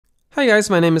Hi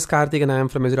guys, my name is Karthik and I am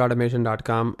from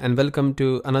AzureAutomation.com and welcome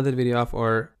to another video of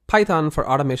our Python for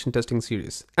Automation Testing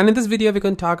series. And in this video, we're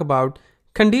going to talk about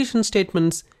condition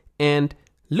statements and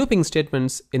looping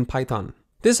statements in Python.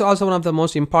 This is also one of the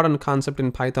most important concepts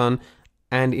in Python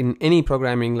and in any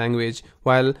programming language.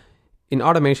 While in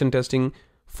automation testing,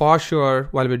 for sure,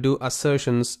 while we do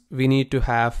assertions, we need to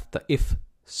have the if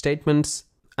statements,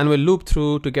 and we'll loop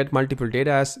through to get multiple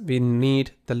data. We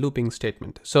need the looping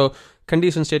statement. So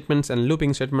condition statements and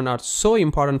looping statement are so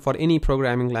important for any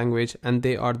programming language, and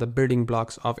they are the building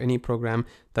blocks of any program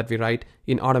that we write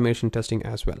in automation testing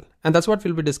as well. And that's what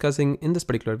we'll be discussing in this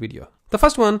particular video. The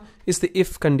first one is the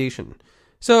if condition.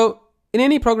 So in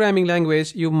any programming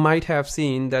language, you might have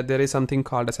seen that there is something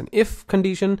called as an if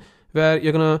condition, where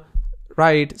you're gonna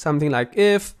write something like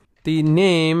if the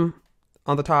name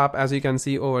on the top, as you can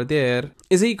see over there,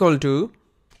 is equal to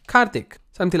Karthik,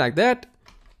 something like that.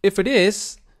 If it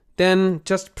is, then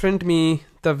just print me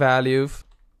the value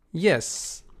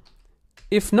yes.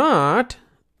 If not,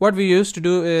 what we used to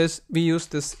do is we use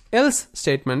this else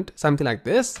statement, something like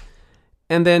this,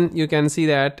 and then you can see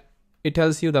that it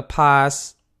tells you the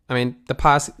pass. I mean, the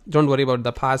pass, don't worry about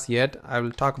the pass yet, I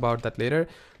will talk about that later,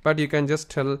 but you can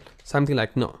just tell something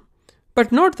like no.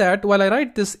 But note that while I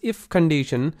write this if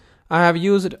condition, I have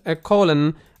used a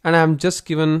colon and I'm just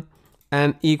given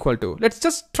an equal to. Let's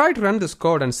just try to run this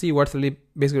code and see what's really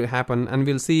basically happen, and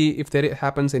we'll see if there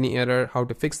happens any error, how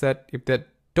to fix that. If there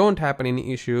don't happen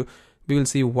any issue, we will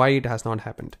see why it has not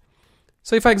happened.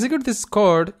 So if I execute this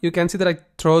code, you can see that it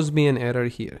throws me an error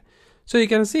here. So you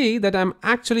can see that I'm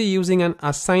actually using an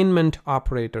assignment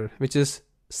operator, which is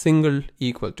single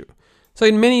equal to. So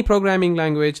in many programming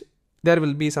language, there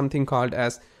will be something called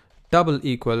as double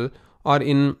equal, or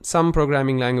in some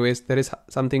programming language, there is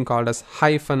something called as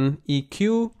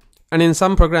 -eq. And in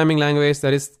some programming language,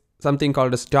 there is something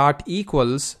called as dot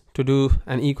equals to do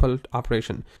an equal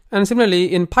operation. And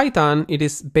similarly, in Python, it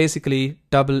is basically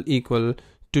double equal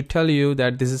to tell you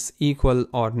that this is equal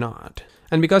or not.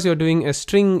 And because you're doing a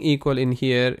string equal in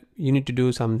here, you need to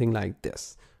do something like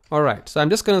this. All right, so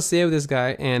I'm just gonna save this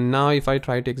guy. And now if I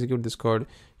try to execute this code,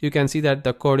 you can see that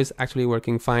the code is actually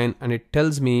working fine. And it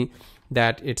tells me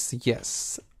that it's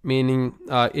yes, meaning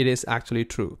it is actually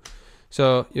true.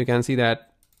 So you can see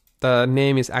that the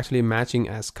name is actually matching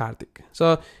as Karthik.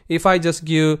 So if I just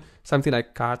give something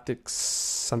like Karthik,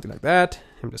 something like that,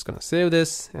 I'm just gonna save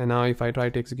this. And now if I try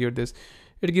to execute this,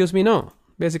 it gives me no.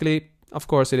 Basically, of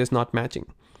course, it is not matching.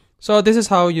 So this is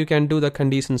how you can do the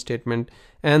condition statement,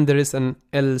 and there is an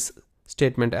else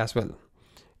statement as well.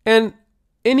 And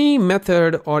any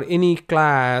method or any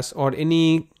class or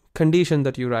any condition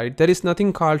that you write, there is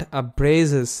nothing called a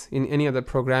braces in any other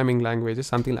programming languages,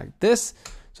 something like this.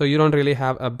 So you don't really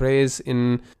have a brace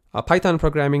in a Python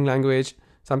programming language,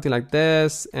 something like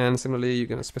this. And similarly,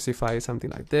 you're gonna specify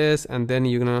something like this, and then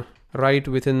you're gonna write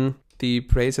within the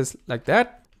braces like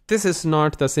that. This is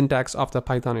not the syntax of the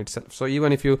Python itself. So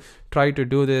even if you try to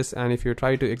do this and if you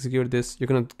try to execute this, you're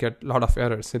going to get a lot of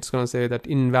errors. It's going to say that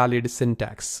invalid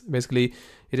syntax. Basically,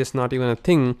 it is not even a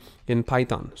thing in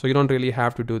Python. So you don't really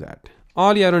have to do that.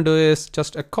 All you have to do is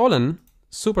just a colon,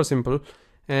 super simple,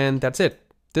 and that's it.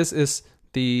 This is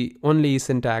the only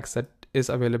syntax that is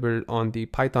available on the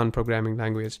Python programming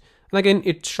language. And again,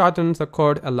 it shortens the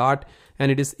code a lot,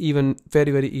 and it is even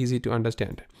very, very easy to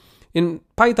understand. In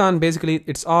Python, basically,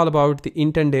 it's all about the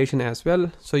indentation as well.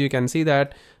 So you can see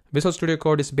that Visual Studio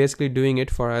Code is basically doing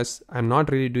it for us. I'm not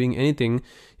really doing anything.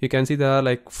 You can see there are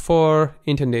like 4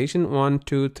 indentation, 1,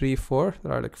 2, 3, 4.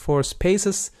 There are like 4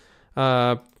 spaces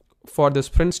for this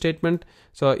print statement.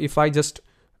 So if I just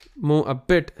move a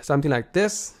bit, something like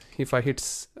this, if I hit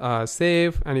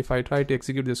save, and if I try to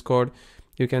execute this code,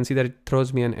 you can see that it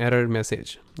throws me an error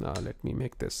message. Let me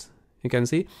make this. You can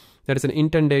see there is an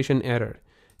indentation error.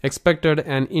 Expected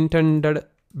an intended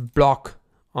block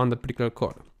on the particular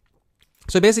code.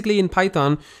 So basically in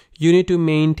Python, you need to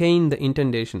maintain the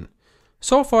indentation.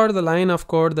 So for the line of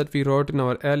code that we wrote in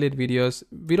our earlier videos,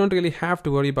 we don't really have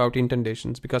to worry about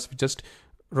indentations because we just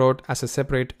wrote as a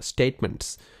separate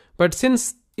statements. But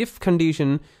since if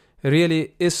condition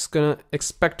really is gonna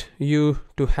expect you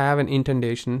to have an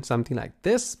indentation, something like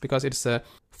this, because it's a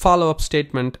follow-up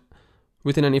statement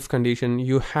within an if condition,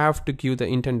 you have to give the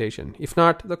indentation. If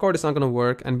not, the code is not going to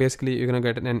work, and basically you're going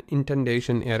to get an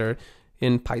indentation error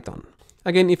in Python.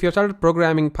 Again, if you started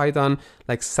programming Python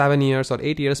like 7 years or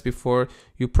 8 years before,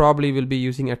 you probably will be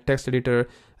using a text editor,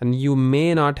 and you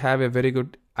may not have a very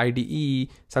good IDE,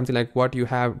 something like what you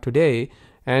have today,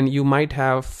 and you might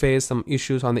have faced some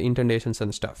issues on the indentations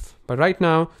and stuff. But right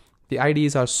now, the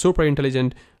IDEs are super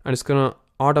intelligent, and it's going to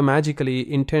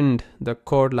automatically intend the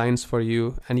code lines for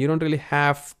you, and you don't really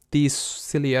have these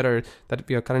silly errors that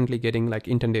we are currently getting, like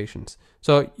indentations.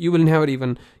 So you will never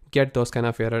even get those kind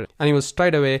of error, and you will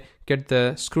straight away get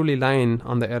the scrolly line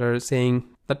on the error saying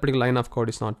that particular line of code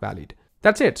is not valid.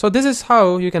 That's it. So this is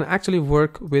how you can actually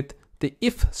work with the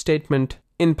if statement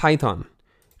in Python.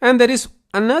 And there is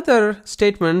another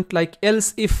statement like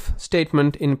else if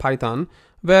statement in Python,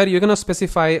 where you're going to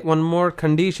specify one more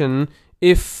condition.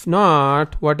 If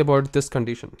not, what about this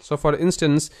condition? So for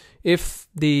instance, if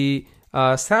the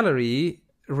salary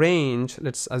range,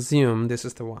 let's assume this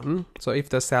is the one. So if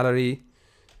the salary,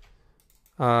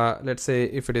 let's say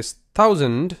if it is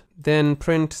 1000, then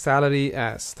print salary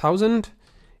as 1000.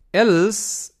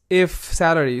 Else if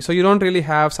salary. So you don't really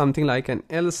have something like an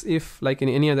else if like in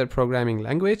any other programming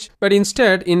language, but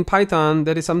instead in Python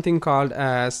there is something called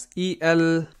as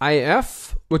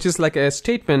elif, which is like a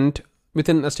statement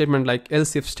within a statement like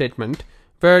else if statement,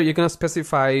 where you're going to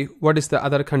specify what is the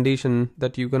other condition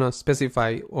that you're going to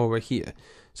specify over here.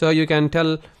 So you can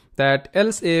tell that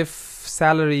else if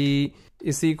salary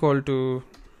is equal to,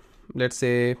 let's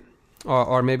say,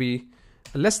 or maybe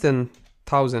less than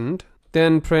 1000,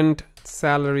 then print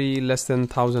salary less than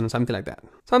 1000, something like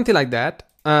that.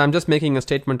 I'm just making a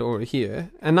statement over here.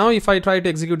 And now if I try to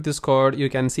execute this code, you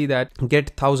can see that get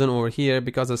 1000 over here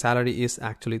because the salary is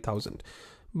actually 1000.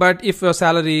 But if your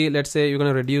salary, let's say you're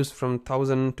going to reduce from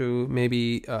 1000 to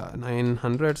maybe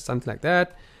 900, something like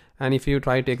that. And if you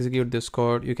try to execute this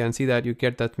code, you can see that you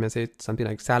get that message, something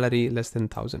like salary less than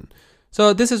 1000.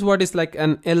 So this is what is like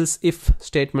an else if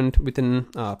statement within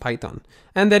Python.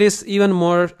 And there is even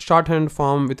more shorthand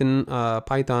form within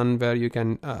Python where you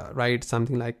can write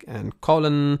something like an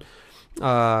colon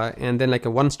and then like a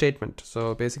one statement.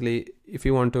 So basically, if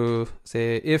you want to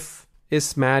say if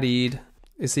is married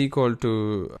is equal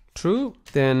to true,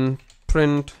 then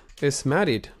print is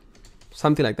married,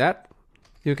 something like that.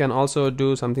 You can also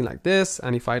do something like this,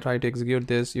 and if I try to execute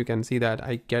this, you can see that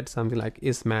I get something like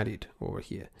is married over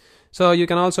here. So you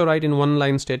can also write in one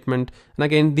line statement, and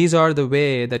again these are the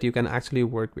way that you can actually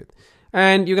work with.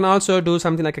 And you can also do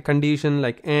something like a condition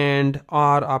like and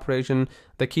or operation.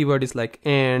 The keyword is like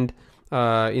and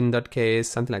in that case,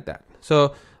 something like that.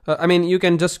 So I mean, you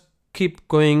can just keep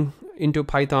going into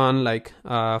Python, like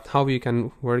how you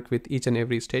can work with each and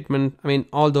every statement. I mean,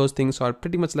 all those things are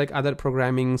pretty much like other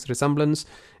programming's resemblance,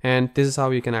 and this is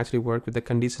how you can actually work with the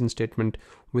condition statement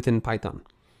within Python.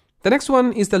 The next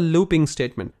one is the looping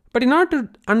statement. But in order to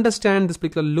understand this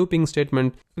particular looping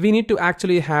statement, we need to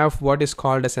actually have what is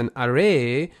called as an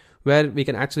array, where we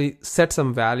can actually set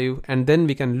some value and then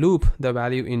we can loop the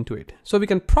value into it. So we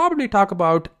can probably talk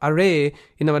about array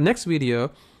in our next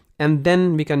video, and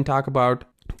then we can talk about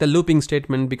the looping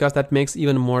statement, because that makes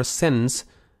even more sense.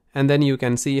 And then you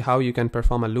can see how you can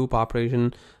perform a loop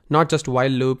operation, not just while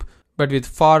loop, but with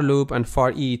for loop and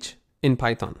for each in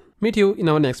Python. Meet you in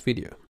our next video.